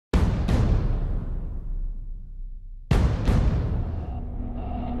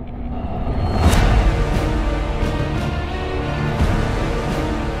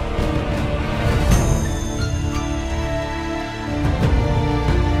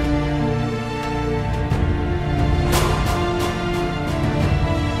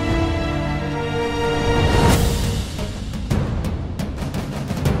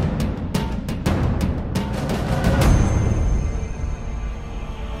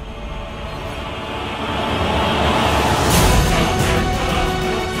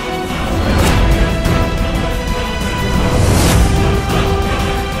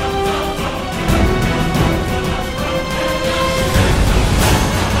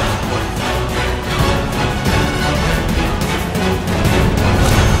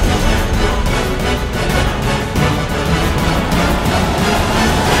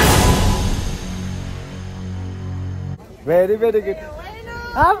Very good.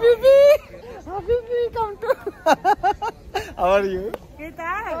 Habibi, come to. How are you?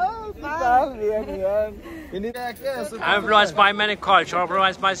 I'm influenced by many cultures,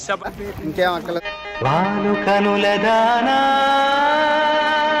 influenced by some.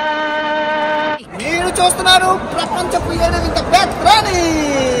 మీరు చూస్తున్నారు ప్రపంచపు ఏడవింత పెత్రాని.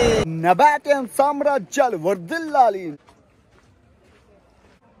 నబాటియన్ సామ్రాజ్యాలు వర్ధిల్లాలి.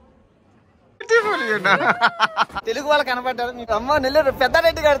 తెలుగు వాళ్ళు కనబడ్డారు మీకు. అమ్మ నెల్లూరు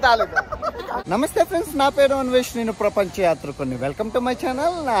పెద్దారెడ్డి గారి తాలూకు. నమస్తే ఫ్రెండ్స్, నా పేరు అన్వేషణ. నేను ప్రపంచ యాత్రికుని. Welcome to my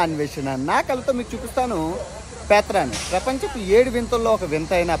channel Naa Anveshana. నా కళ్ళతో మీకు చూపిస్తాను పెత్రాని. ప్రపంచపు 7 వింతల్లో ఒక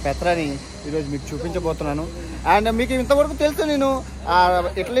వింత అయిన పెత్రాని ఈరోజు మీకు చూపించబోతున్నాను. అండ్ మీకు ఇంతవరకు తెలుసు, నేను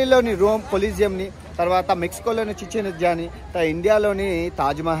ఇటలీలోని రోమ్ కొలీజియంని, తర్వాత మెక్సికోలోని చిచెన్ ఇట్జాని, ఇండియాలోని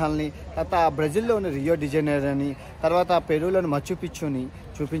తాజ్మహల్ని, తర్వాత బ్రెజిల్లోని రియో డిజైనర్ని, తర్వాత పెరూలోని మచ్చు పిచ్చుని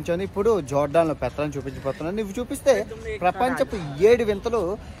చూపించాను. ఇప్పుడు జోర్డాన్లో పెత్రాని చూపించబోతున్నాను. నువ్వు చూపిస్తే ప్రపంచపు 7 వింతలు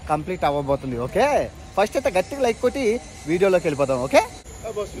కంప్లీట్ అవ్వబోతుంది. ఓకే, ఫస్ట్ అయితే గట్టిగా లైక్ కొట్టి వీడియోలోకి వెళ్ళిపోతాం. Okay,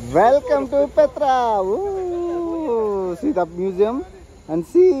 welcome to పెత్రా. See the museum and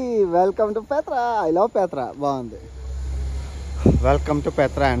see. Welcome to పెత్రా. I love పెత్రా. బాగుంది. Welcome to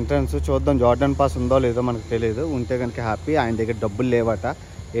పెత్రా entrance. చూద్దాం జోర్డాన్ పాస్ ఉందో లేదో మనకు తెలియదు. ఉంటే కనుక హ్యాపీ. ఆయన దగ్గర డబ్బులు లేవట,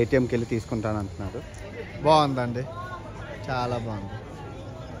 ఏటీఎంకి వెళ్ళి తీసుకుంటాను అంటున్నాడు. బాగుందండి, చాలా బాగుంది.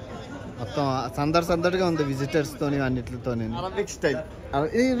 మొత్తం సందడిగా ఉంది విజిటర్స్తో అన్నిటితో. Arabic style.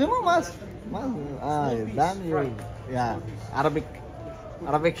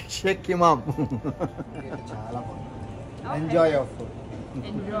 అరబిక్ షేక్ ఇమామ్. చాలా బాగుంది. ఎంజాయ్ ఆఫ్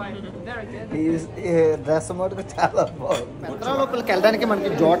డ్రెస్ మటుకు చాలా బాగుంది. పెత్రా లోపలికి వెళ్ళడానికి మనకి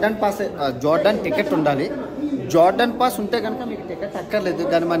జోర్డాన్ టికెట్ ఉండాలి. జోర్డాన్ పాస్ ఉంటే కనుక మీకు టికెట్ అక్కర్లేదు.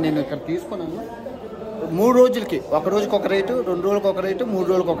 కానీ మరి నేను ఇక్కడ తీసుకున్నాను 3 రోజులకి. ఒక రోజుకి ఒక రేటు, 2 రోజులకు ఒక రేటు, 3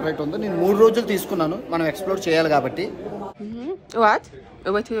 రోజులకు ఒక రేటు ఉంది. నేను 3 రోజులు తీసుకున్నాను. మనం ఎక్స్ప్లోర్ చేయాలి కాబట్టి. What?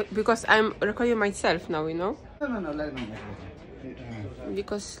 Because I'm recording myself now, you know? No.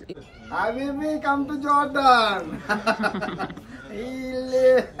 Because... Habibi, come to Jordan.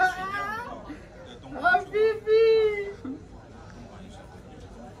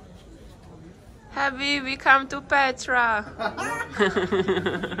 Habibi, come to Petra.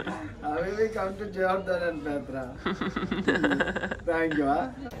 Habibi, come to Jordan and Petra. Thank you.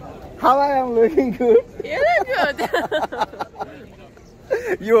 How I am looking good? You look good.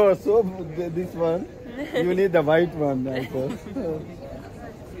 You are so good. This one. You need the white one also.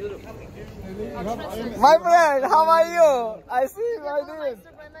 My friend, how are you? I see like this.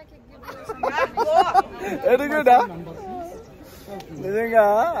 Very good, huh? నిజంగా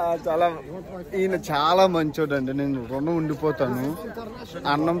ఈయన చాలా మంచోడు అండి. నేను రుణం ఉండిపోతాను.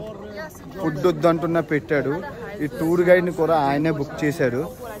 అన్నం food వద్దంటున్నా పెట్టాడు. ఈ టూర్ గైడ్ని కూడా ఆయనే బుక్ చేశాడు.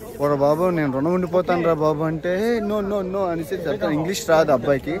 ఓరా బాబు, నేను రుణం ఉండిపోతాను రా బాబు అంటే నో అనేసి చెప్తాను. ఇంగ్లీష్ రాదు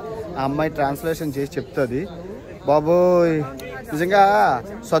అబ్బాయికి. ఆ అమ్మాయి ట్రాన్స్లేషన్ చేసి చెప్తుంది. బాబోయ్, నిజంగా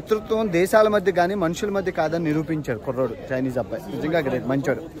శత్రుత్వం దేశాల మధ్య కానీ మనుషుల మధ్య కాదని నిరూపించాడు కుర్రోడు, చైనీస్ అబ్బాయి. నిజంగా గ్రేట్,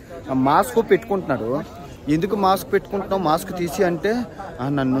 మంచోడు. మాస్క్ పెట్టుకుంటున్నాడు. ఎందుకు మాస్క్ పెట్టుకుంటున్నావు, మాస్క్ తీసి అంటే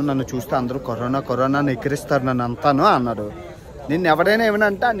నన్ను చూస్తే అందరూ కరోనా ఎక్కిరిస్తారు నన్ను అంతాను అన్నాడు. నిన్ను ఎవడైనా ఏమైనా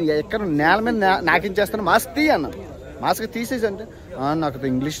అంటే ఎక్కడ నేల మీద నాకించేస్తాను, మాస్క్ తీ అన్నాను. మాస్క్ తీసేసి అంటే నాకు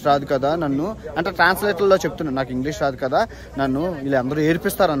ఇంగ్లీష్ రాదు కదా నన్ను అంటే, ట్రాన్స్లేటర్లో చెప్తున్నాను, నాకు ఇంగ్లీష్ రాదు కదా నన్ను వీళ్ళందరూ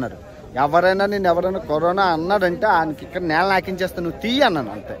ఏర్పిస్తారన్నారు. ఎవరైనా కరోనా అన్నాడంటే ఆయనకి ఇక్కడ నేల నాకించేస్తాను, నువ్వు తీ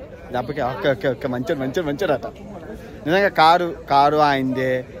అన్నాను అంతే. దెబ్బకి ఓకే మంచోడు అట. నిజంగా కారు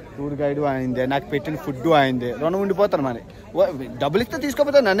ఆయిందే, టూర్ గైడ్ ఆయిందే, నాకు పెట్టిన ఫుడ్ ఆయిందే. రుణం ఉండిపోతాను మరి. డబ్బులు ఇస్తే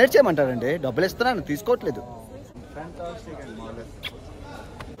తీసుకోకపోతే నన్ను చేయమంటారండి. డబ్బులు ఇస్తున్నాను, తీసుకోవట్లేదు.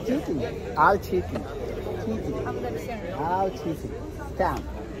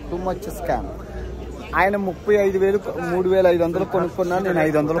 ఆయన 35,000 3,500 కొనుక్కున్నాను, నేను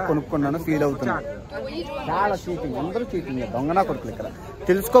 500 కొనుక్కున్నాను. ఫీల్ అవుతున్నాను. చాలా చీటింగ్, అందరూ చీటింగ్. దొంగనా కొడుకులు ఇక్కడ.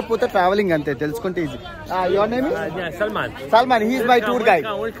 తెలుసుకోకపోతే ట్రావెలింగ్ అంతే, తెలుసుకుంటే easy. Your name? Salman. He is my tour guide.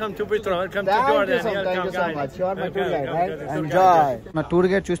 Welcome to Petra. Welcome to Jordan. Thank you so much. You are my tour guide, right? Enjoy. నా టూర్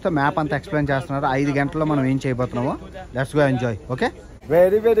గైడ్ చూస్తే map అంతా explain చేస్తున్నారు. 5 గంటల్లో మనం ఏం చేయబోతున్నామో. Let's go enjoy. Okay,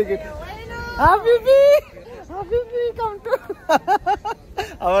 very good. Habibi, come to.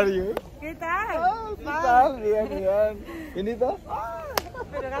 How are you? ¿Qué tal? ¿Qué tal? Bien. ¿Vinito?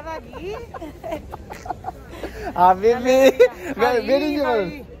 Pero nada aquí. Habibi, where is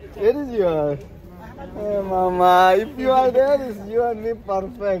yours? Hey, Mama, if you are there, it's you and me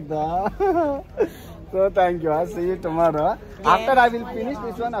perfect. Huh? So thank you. I'll see you tomorrow. Yeah. After I will finish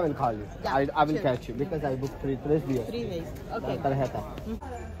this one, I will call you. Yeah, I will catch you because I booked 3 days. 3 days. Okay.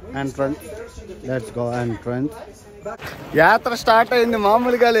 Entrance. Let's go entrance. యాత్ర start అయింది.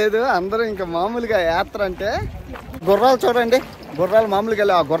 మామూలుగా లేదు. అందరూ ఇంకా మామూలుగా యాత్ర అంటే గుర్రాలు చూడండి, గుర్రాలు మామూలుగా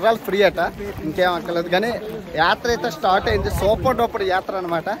ఆ గుర్రాలు ఫ్రీ అట, ఇంకేం అక్కర్లేదు. కానీ యాత్ర అయితే స్టార్ట్ అయింది. సూపర్ డూపర్ యాత్ర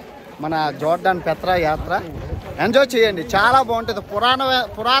అనమాట, మన జోర్డాన్ పెత్రా యాత్ర. ఎంజాయ్ చేయండి, చాలా బాగుంటుంది.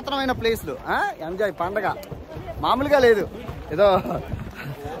 పురాతనమైన ప్లేస్లు. ఎంజాయ్, పండగ మామూలుగా లేదు. ఏదో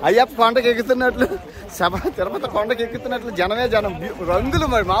అయ్యప్ప కొండకి ఎక్కుతున్నట్లు, తిరుపతి కొండకి ఎక్కుతున్నట్లు జనమే జనం, రంగులు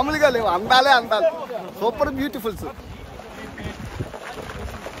మరి మామూలుగా లేవు, అందాలే అందాలు, సూపర్ బ్యూటిఫుల్స్.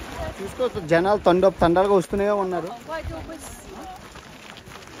 చూసుకోవచ్చు, జనాలు తండాలుగా వస్తూనే ఉన్నారు.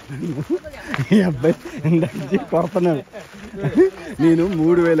 ఈ అబ్బాయి ఇందాక కొడుతున్నాడు, నేను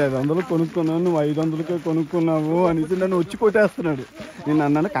 3,500 కొనుక్కున్నాను, నువ్వు 500కే కొనుక్కున్నావు అనేసి నన్ను వచ్చి కొట్టేస్తున్నాడు. నేను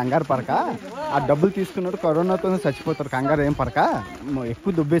అన్నాను, కంగారు పడక, ఆ డబ్బులు తీసుకున్నాడు, కరోనాతో చచ్చిపోతాడు, కంగారు ఏం పడక,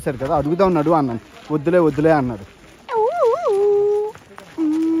 ఎక్కువ దుబ్బేశారు కదా, అడుగుదా ఉన్నాడు అన్నాను. వద్దులే అన్నాడు.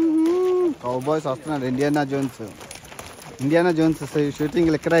 కౌబాయ్స్ వస్తున్నాడు. ఇండియానా జోన్స్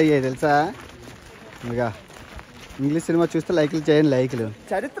షూటింగ్లు ఇక్కడ అయ్యాయి తెలుసా. ఇక ఇంగ్లీష్ సినిమా చూస్తే లైక్లు చేయండి, లైక్లు.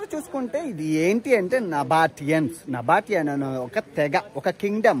 చరిత్ర చూసుకుంటే ఇది ఏంటి అంటే నబాటియన్ అనే ఒక తెగ, ఒక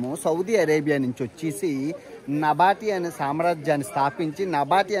కింగ్డమ్ సౌదీ అరేబియా నుంచి వచ్చేసి నబాటియన్ సామ్రాజ్యాన్ని స్థాపించి,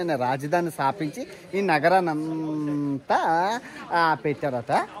 నబాటియన్ అనే రాజధాని స్థాపించి ఈ నగరాన్ని అంతా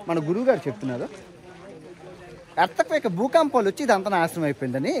పెట్టారట. మన గురువు గారు చెప్తున్నారు, ఎర్తక్వేక్ భూకంపాలు వచ్చి ఇదంతా నాశనం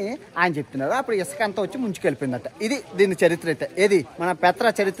అయిపోయిందని ఆయన చెప్తున్నారు. అప్పుడు ఇసుక అంతా వచ్చి ముంచుకెళ్ళిపోయిందట. ఇది దీని చరిత్ర అయితే, ఏది మన పెత్రా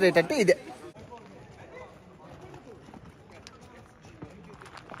చరిత్ర ఏంటంటే ఇదే.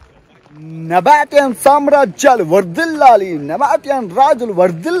 నబాటియన్ సామ్రాజ్యాలు వర్ధిల్లాలి, నబాటియన్ రాజులు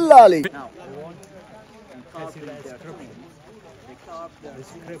వర్ధిల్లాలి.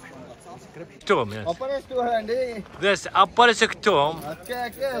 Tomb, yes. అండి. This upper tomb,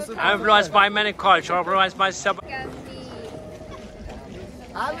 influenced by many cultures, influenced by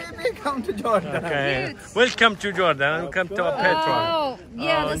Come to Jordan. Okay. Welcome to Jordan. Welcome to Petra. Oh,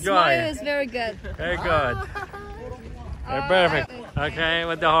 yeah, the enjoy. smile is very good. Very good. Very perfect. Okay,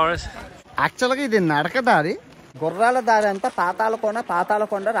 with the horse. యాక్చువల్గా ఇది నడక దారి, గుర్రాల దారి అంతా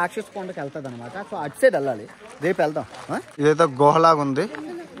పాతాళకొండ రాక్షస కొండకి వెళ్తుంది అనమాట. సో అటు సైడ్ వెళ్ళాలి, రేపు వెళ్దాం. ఇదైతే గుహలాగా ఉంది,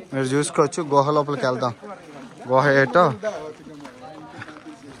 మీరు చూసుకోవచ్చు. గుహ లోపలికి వెళ్దాం. గుహ ఏటో,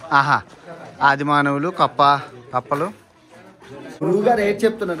 ఆదిమానవులు, కప్పలు. గురువుగారు ఏం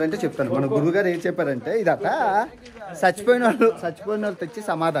చెప్తున్నారు అంటే చెప్తాను. మన గురువుగారు ఏం చెప్పారంటే, ఇదట చచ్చిపోయిన వాళ్ళు తెచ్చి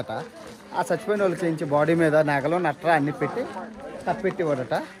సమాధట, ఆ చచ్చిపోయిన వాళ్ళు చేయించి బాడీ మీద నగలు నట్ర అన్ని పెట్టి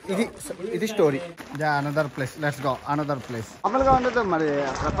తప్పెట్టేవాడట. ఇది story. Another place, let's go another place. మామూలుగా ఉండదు మరి,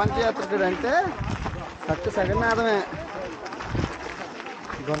 ప్రపంచ యాత్రికుడు అంటే సగన్నాథమే,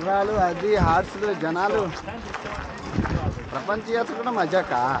 గుర్రాలు, అది హార్స్లు, జనాలు. ప్రపంచ యాత్రికుడు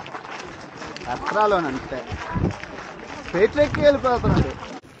మజాక యాత్రలోనంతే పేట్రెక్కి వెళ్ళిపోతున్నాడు.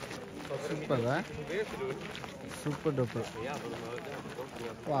 Super duper.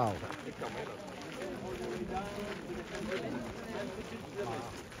 Wow.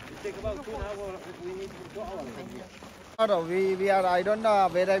 We are. I don't know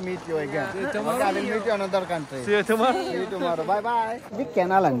where I meet you again. Okay, I will meet you another country. See you tomorrow. See you tomorrow. Bye bye. ఇది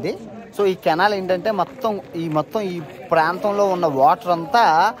కెనాల్ అండి. సో ఈ కెనాల్ ఏంటంటే మొత్తం ఈ ప్రాంతంలో ఉన్న water అంతా,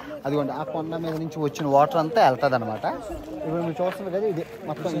 అదిగోండి ఆ కొండ మీద నుంచి వచ్చిన వాటర్ అంతా వెళ్తుంది అనమాట. ఇప్పుడు మీరు చూస్తున్నారు కదా, ఇది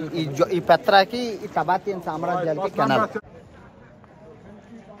మొత్తం ఈ పెత్రాకి, ఈ నబాటియన్ సామ్రాజ్యాలకి కెనాల్.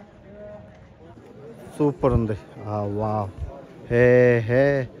 సూపర్ ఉంది. వావ్, హే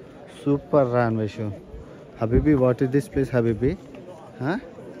సూపర్ రా అన్వేషు. Habibi, what is this place habibi?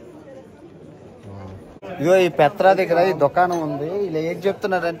 ఇదిగో ఈ పెత్రా దగ్గర ఈ దుకాణం ఉంది. ఇలా ఏం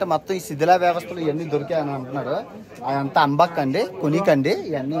చెప్తున్నారంటే, మొత్తం ఈ శిథిలా వ్యవస్థలు ఇవన్నీ దొరికాయని అంటున్నారు. అదంతా అంబక్కండి, కొనికండి,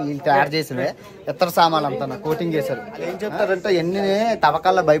 ఇవన్నీ వీళ్ళు తయారు చేసినవి. ఇతర సామాన్లు అంతా కోటింగ్ చేశారు. ఏం చెప్తారంటే, ఎన్ని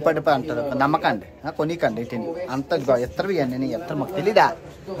తవ్వకాల్లో భయపడిపోయి అంటారు. నమ్మకండి, కొనికండి, వీటిని అంత ఇతరవి అన్నీ. ఎత్తరు మాకు తెలీదా?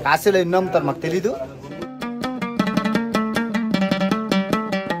 కాశీలో ఎన్నో అమ్ముతారు, మాకు తెలీదు.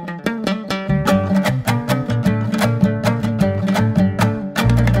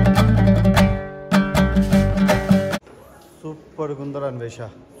 సూపర్ ఉందరా అన్వేష,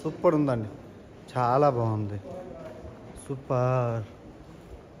 సూపర్ ఉందండి, చాలా బాగుంది. సూపర్.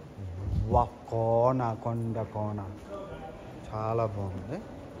 కొండ చాలా బాగుంది.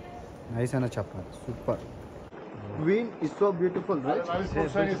 నైస్ అనే చెప్పాలి. Super. Queen is so beautiful, right?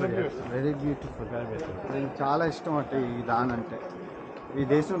 Very beautiful. నాకు చాలా ఇష్టం అంటే ఈ రాణి అంటే. ఈ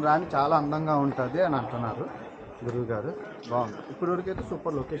దేశం రాణి చాలా అందంగా ఉంటుంది అని అంటున్నారు గురువు గారు. బాగుంది. ఇప్పుడు వరకైతే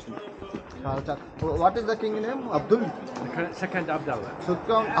సూపర్ లొకేషన్. చాలా. What is the king name? Second Abdullah.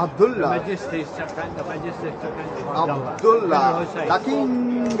 Sultan Abdullah. Majesty second Abdullah. The king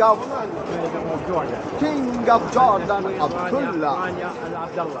of Jordan.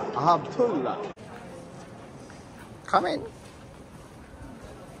 Abdullah. Come in.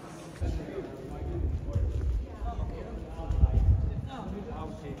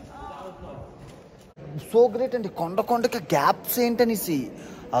 So great అండి. కొండకి గ్యాప్స్ ఏంటనేసి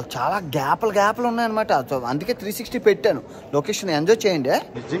చాలా గ్యాప్లు ఉన్నాయన్నమాట. అందుకే 360 పెట్టాను. లొకేషన్ ఎంజాయ్ చేయండి.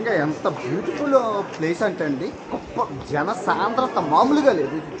 నిజంగా ఎంత బ్యూటిఫుల్ ప్లేస్ అంటే అండి, గొప్ప జన సాంద్రత మామూలుగా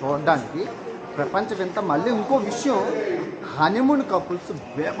లేదు చూడడానికి. ప్రపంచ వింత. మళ్ళీ ఇంకో విషయం, హనీమూన్ కపుల్స్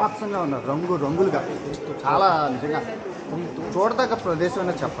బేభత్సంగా ఉన్నారు, రంగులుగా. చాలా నిజంగా చూడదగ్గ ప్రదేశం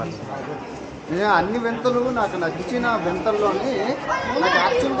అనే చెప్పాలి. నిజంగా అన్ని వింతలు నాకు నచ్చిన వింతల్లోని నాకు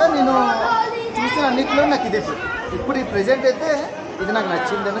యాక్చువల్గా నేను చూసిన అన్నింటిలో నాకు ఇదే ఇప్పుడు ఈ ప్రెజెంట్ అయితే ఇది నాకు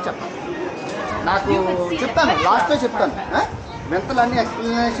నచ్చిందని చెప్పాలి. నాకు చెప్తాను, లాస్ట్లో చెప్తాను. వింతలన్నీ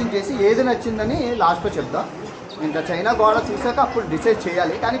ఎక్స్ప్లెనేషన్ చేసి ఏది నచ్చిందని లాస్ట్లో చెప్తాం. ఇంకా చైనా గోడ చూసాక అప్పుడు డిసైడ్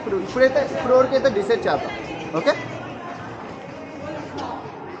చేయాలి. కానీ ఇప్పటివరకైతే డిసైడ్ చేద్దాం. ఓకే,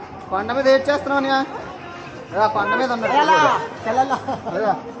 కొండ మీద ఏడ్ చేస్తున్నావు నీ? కొండ మీద ఉన్నాడు,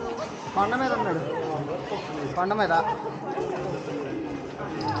 కొండ మీద ఉన్నాడు, కొండ మీద.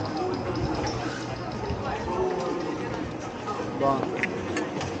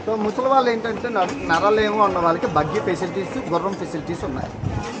 సో ముసలి వాళ్ళు ఏంటంటే నరలేమో ఉన్న వాళ్ళకి బగ్గీ ఫెసిలిటీస్, గుర్రం ఫెసిలిటీస్ ఉన్నాయి.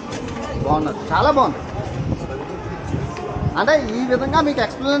 బాగున్నారు, చాలా బాగుంది. అంటే ఈ విధంగా మీకు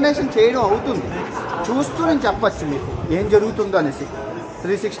ఎక్స్ప్లెనేషన్ చేయడం అవుతుంది, చూస్తూ నేను చెప్పచ్చు మీకు ఏం జరుగుతుందో అనేసి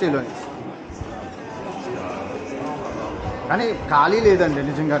 360లోని. కానీ ఖాళీ లేదండి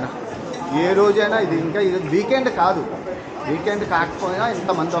నిజంగానే. ఏ రోజైనా ఇది వీకెండ్ కాదు, వీకెండ్ కాకపోయినా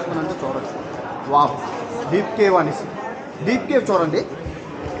ఇంతమంది వస్తుందంటే చూడచ్చు. వావ్, డీప్ కేవ్ అనేసి. డీప్ కేవ్ చూడండి,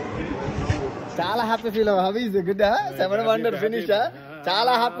 చాలా హ్యాపీ ఫీల్ అవ్వ. Good 7 wonder finish.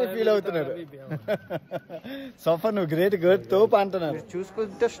 చాలా హ్యాపీ ఫీల్ అవుతున్నారు. సఫర్ నువ్వు గ్రేట్ తోపు అంటున్నారు.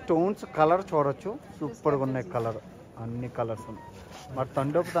 చూసుకుంటే స్టోన్స్ కలర్ చూడొచ్చు, సూపర్గా ఉన్నాయి కలర్, అన్ని కలర్స్ ఉన్నాయి. మరి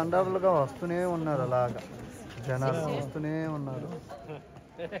తండాలుగా వస్తూనే ఉన్నారు, అలాగా జనాలు వస్తూనే ఉన్నారు.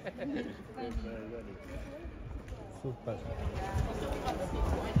 సూపర్.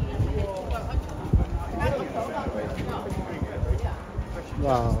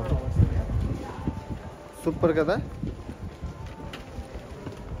 సూపర్ కదా.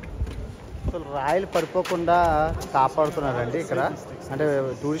 అసలు రాయలు పడిపోకుండా కాపాడుతున్నారండి ఇక్కడ. అంటే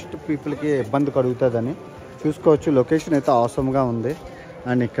టూరిస్ట్ పీపుల్కి ఇబ్బంది కలుగుతుందని చూసుకోవచ్చు. లొకేషన్ అయితే అవసరంగా ఉంది.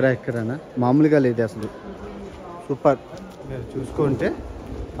 అండ్ ఇక్కడనా మామూలుగా లేదు అసలు. సూపర్. మీరు చూసుకుంటే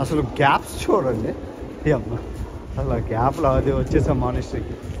అసలు గ్యాప్స్ చూడండి. అమ్మ అసలు గ్యాప్లో అది వచ్చేసాం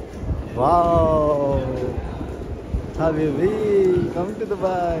మానిస్టరీకి. Wow habibi, come to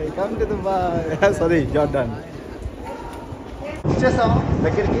Dubai. Sorry, Jordan. వచ్చేసాం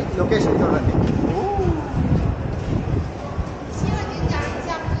దగ్గరికి. లొకేషన్ చూడండి.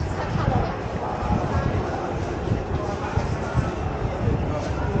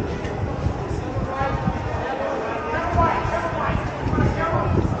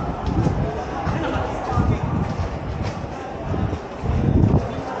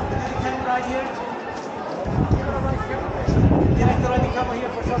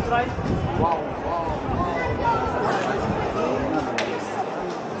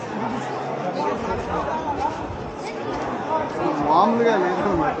 మామూలుగా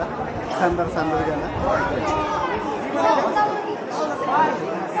లేదనమాట, సందర్గానే.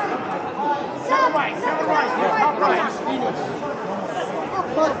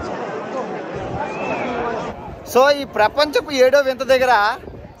 సో ఈ ప్రపంచపు 7వ వింత దగ్గర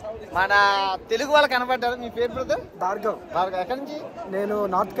మన తెలుగు వాళ్ళు కనపడ్డారు. మీ పేరు బ్రదర్? భార్గవ్. ఎక్కడి నుంచి? నేను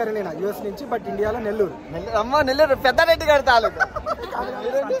నార్త్ కెరోలినా, యుఎస్ నుంచి, బట్ ఇండియాలో నెల్లూరు. నెల్లూరు పెద్దారెడ్డి గారి తాలూకా.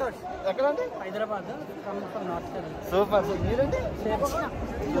 ఎక్కడండి? హైదరాబాద్. సూపర్. మీరండి?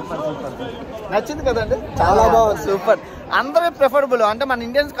 నచ్చింది కదండి, చాలా బాగుంది. సూపర్. అందరూ ప్రిఫరబుల్. అంటే మన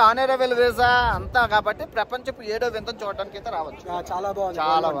ఇండియన్స్ ఆనరబుల్ వీసా అంతా కాబట్టి ప్రపంచపు 7వ వింతను చూడడానికి అయితే రావచ్చు. చాలా బాగుంది,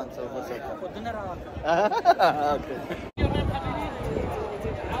 చాలా బాగుంది. Super super. పొద్దున్నే రావాలి. ఓకే.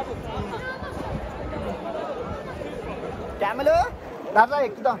 క్యామెలు దాదా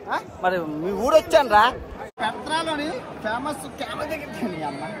ఎక్కుదాం. మరి మీ ఊరు వచ్చాను రా. పెట్రాలోని ఫేమస్ క్యామెల్ దగ్గరికి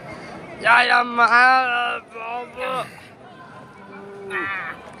అమ్మ.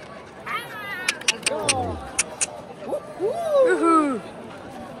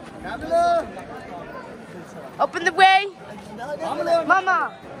 Open the way. Mama,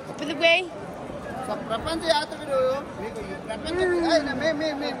 open the way. ప్రపంచ యాత్రికుడు మీకు ప్రపంచ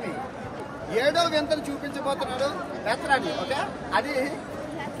 7వ వింతను చూపించబోతున్నాడు పెత్రాని. ఓకే, అది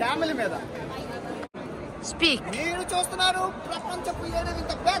క్యామెల్ మీద. Speak. మీరు చూస్తున్నారు ప్రపంచపు 7వ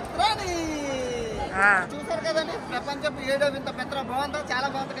వింత పెత్రాని. చూసారు కదండి, ప్రపంచపు 7వ వింత పెత్రా. బాగుందా? చాలా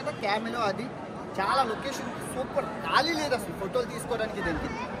బాగుంది కదా. క్యామెల్ అది చాలా లొకేషన్ సూపర్. ఖాళీ లేదు అసలు ఫోటోలు తీసుకోవడానికి. దీనికి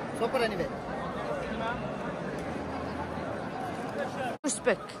సూపర్. Anyway,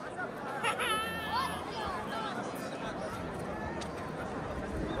 Speak.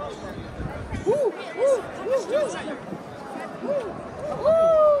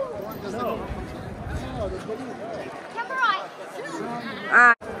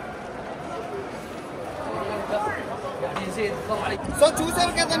 సో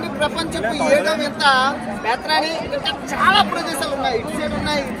చూసారు కదండి, ప్రపంచపు 7వ వింత పెత్రాని. ఇంకా చాలా ప్రదేశాలు ఉన్నాయి, ఇటు సైడ్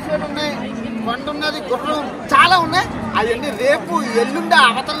ఉన్నాయి, ఇటు సైడ్ ఉన్నాయి, కొండ ఉన్నది, గుర్రం చాలా ఉన్నాయి. అవన్నీ రేపు ఎల్లుండి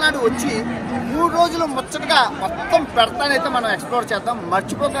అవతల నాడు వచ్చి 3 రోజులు ముచ్చటగా మొత్తం పెడతానైతే మనం ఎక్స్ప్లోర్ చేద్దాం.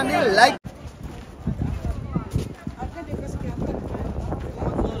 మర్చిపోకండి లైక్.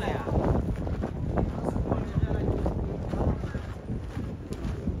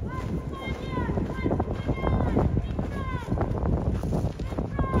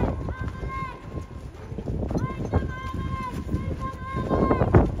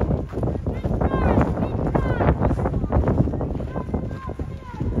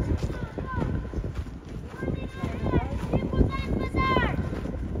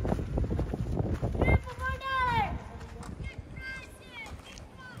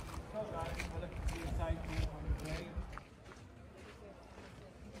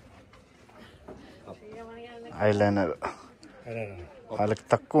 ఐలైనర్ వాళ్ళకి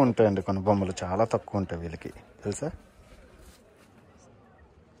తక్కువ ఉంటాయండి, కొన్ని బొమ్మలు చాలా తక్కువ ఉంటాయి వీళ్ళకి, తెలుసా?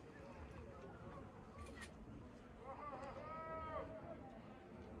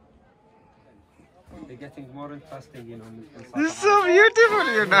 Getting more interesting, you know. This is so beautiful,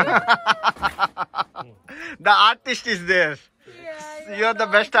 you know. The artist is there. You are the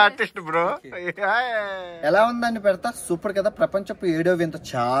best artist, bro. ఎలా ఉందండి పెడతా? సూపర్ కదా. ప్రపంచపు 7వ వింత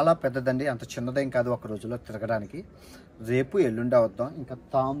చాలా పెద్దదండి, అంత చిన్నదేం కాదు ఒక రోజులో తిరగడానికి. రేపు ఎల్లుండి అవుతాం. ఇంకా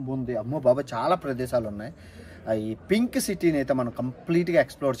తాంబుంది, అమ్మో బాబా చాలా ప్రదేశాలు ఉన్నాయి. ఈ పింక్ సిటీని అయితే మనం కంప్లీట్గా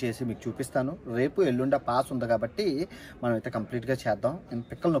ఎక్స్ప్లోర్ చేసి మీకు చూపిస్తాను. రేపు ఎల్లుండ పాస్ ఉంది కాబట్టి మనం అయితే కంప్లీట్గా చేద్దాం. నేను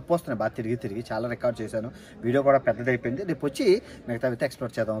పిక్కలు నొప్పి వస్తున్నాయి బాగా తిరిగి చాలా రికార్డ్ చేశాను. వీడియో కూడా పెద్దదైపోయింది. రేపు వచ్చి మిగతా అయితే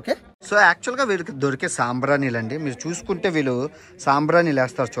ఎక్స్ప్లోర్ చేద్దాం. ఓకే. సో యాక్చువల్గా వీళ్ళకి దొరికే సాంబ్రాణీలు అండి. మీరు చూసుకుంటే వీళ్ళు సాంబ్రాణీలు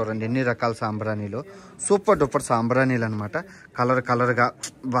వేస్తారు చూడండి, ఎన్ని రకాల సాంబ్రాణీలు. సూపర్ డూపర్ సాంబ్రాణీలు అనమాట. కలర్గా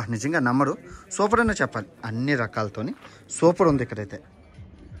బా, నిజంగా నమ్మరు, సూపర్ అనే చెప్పాలి. అన్ని రకాలతోని సూపర్ ఉంది ఇక్కడైతే.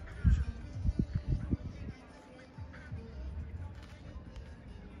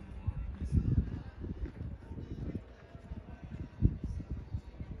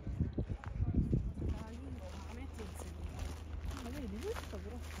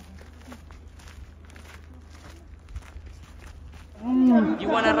 You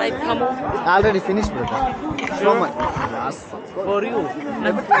want a ripe camel? Already finished, brother. So much. Yes. For you.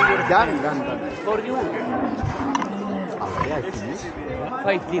 Done. For you. Already I finished.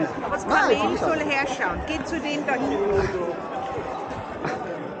 5 dinner. soll herschauen. Geht zu den dort.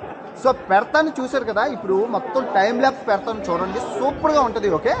 So పెడతాను చూసారు కదా, ఇప్పుడు మొత్తం టైం ల్యాప్స్ పెడతాను చూడండి, సూపర్గా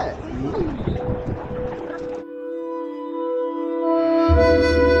ఉంటుంది. ఓకే.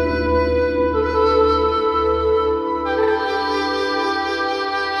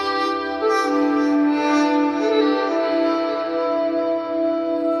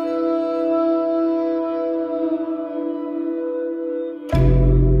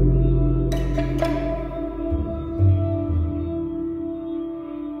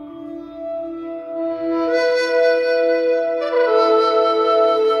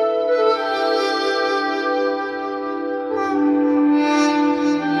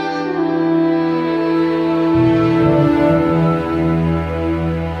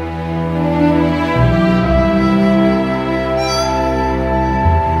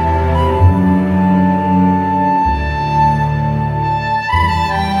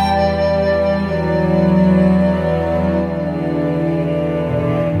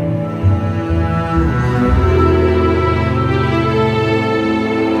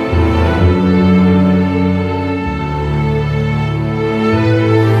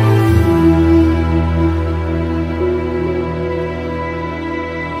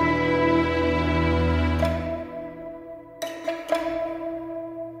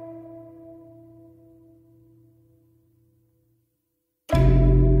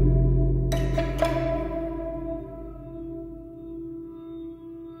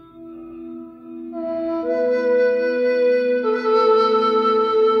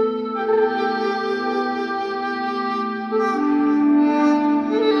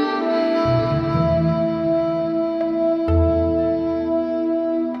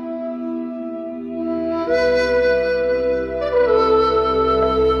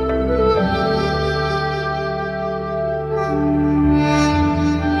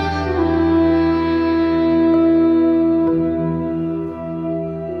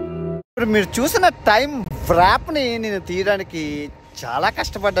 ఇప్పుడు మీరు చూసిన టైం వ్రాప్ని నేను తీయడానికి చాలా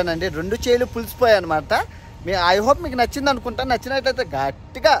కష్టపడ్డానండి. 2 చేతులు పులిసిపోయాయి అనమాట. ఐ హోప్ మీకు నచ్చింది అనుకుంటా. నచ్చినట్లయితే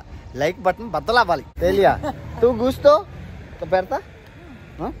గట్టిగా లైక్ బటన్ బద్దలవ్వాలి. తెలియా తూ గుస్తో పెడతా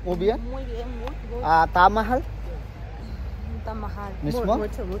మూబియా Taj Mahal Tamahal. mismo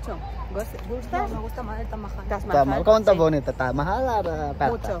Mucho. ¿Gusta? Me gusta más el tamahal. Tamahal. ¿Cómo está bonita? ¿Tajmahal o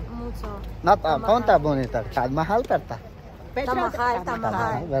Petra? Mucho. No, ¿cómo está bonita? ¿Tajmahal Petra?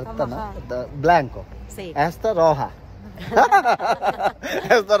 Tamahal. Berta, ¿no? Blanco. Sí. Esta roja.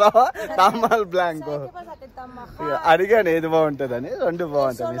 Esta roja, Tajmahal blanco. ¿Qué pasa? Que tamahal. అడిగాను ఏది బాగుంటుందని. రెండు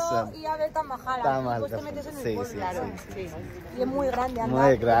బాగుంటుంది Solo మిశ్రమం. y a ver tamahal. Tamahal. Pues te metes en el Sí, bolso. sí, Claro. sí. Y es muy grande. anda, Muy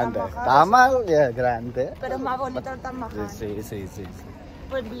el grande. tamahal. Tamal, yeah, grande. Pero es más bonito el tamahal. Sí, sí, sí.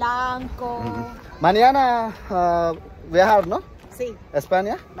 Pues blanco. Mañana viajar, ¿no? Sí.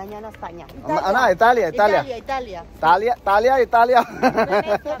 España. Mañana España. No, Italia. Italia.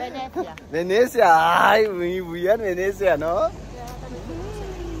 Venecia. Venecia. Ay, muy bien, Venecia, ¿no?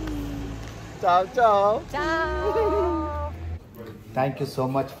 Ciao. Chao. Thank you so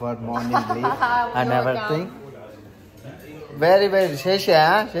much for morning leave and everything. Very,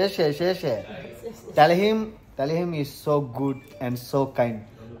 Sheshe. Tell him he's so good and so kind.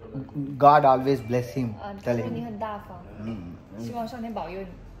 God always bless him. Tell him. 你很大方，希望上天保佑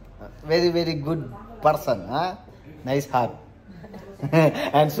你。 Very good person, huh? Nice heart.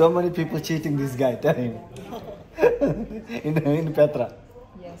 And so many people cheating this guy. Tell him. in Petra.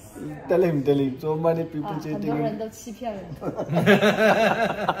 Yes， Tell him. So many people 很 cheating 多 him. 人都欺骗了你。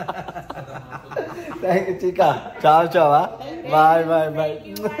 Thank you, Chica. Ciao. Bye.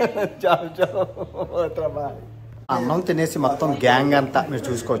 Ciao. Bye. అన్నం తినేసి మొత్తం gang అంతా మీరు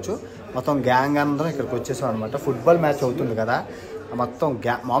చూసుకోవచ్చు. మొత్తం gang అందరం ఇక్కడికి వచ్చేసాం అనమాట. ఫుట్బాల్ మ్యాచ్ అవుతుంది కదా, మొత్తం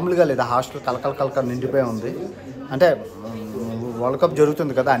మామూలుగా లేదా హాస్టల్ కలకల నిండిపోయి ఉంది. అంటే వరల్డ్ కప్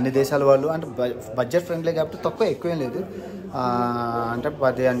జరుగుతుంది కదా, అన్ని దేశాల వాళ్ళు అంటే బడ్జెట్ ఫ్రెండ్లీ కాబట్టి తక్కువ ఎక్కువేం లేదు. అంటే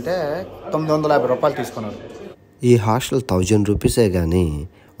 10 అంటే 950 రూపాయలు తీసుకున్నారు. ఈ హాస్టల్ 1000 రూపీసే కానీ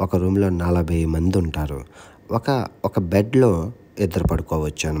ఒక రూమ్లో 40 మంది ఉంటారు. ఒక బెడ్లో 2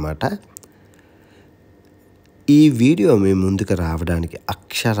 పడుకోవచ్చు అనమాట. ఈ వీడియో మీ ముందుకు రావడానికి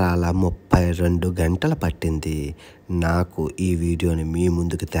అక్షరాల 32 గంటలు పట్టింది నాకు ఈ వీడియోని మీ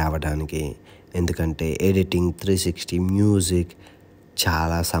ముందుకు తేవడానికి. ఎందుకంటే ఎడిటింగ్, 360 మ్యూజిక్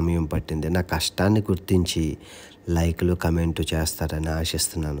చాలా సమయం పట్టింది. నా కష్టాన్ని గుర్తించి లైక్లు కమెంటు చేస్తారని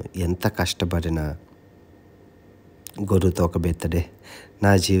ఆశిస్తున్నాను. ఎంత కష్టపడినా గొర్రెతో ఒక బెత్తడే.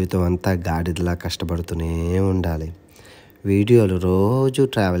 నా జీవితం అంతా గాడిదలా కష్టపడుతూనే ఉండాలి. వీడియోలు రోజు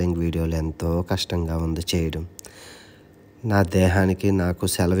ట్రావెలింగ్ వీడియోలు ఎంతో కష్టంగా ఉంది చేయడం. నా దేహానికి నాకు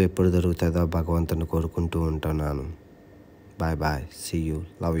సెలవు ఎప్పుడు దొరుకుతుందో భగవంతుని కోరుకుంటూ ఉంటున్నాను. Bye. See you.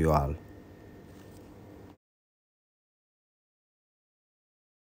 Love you all.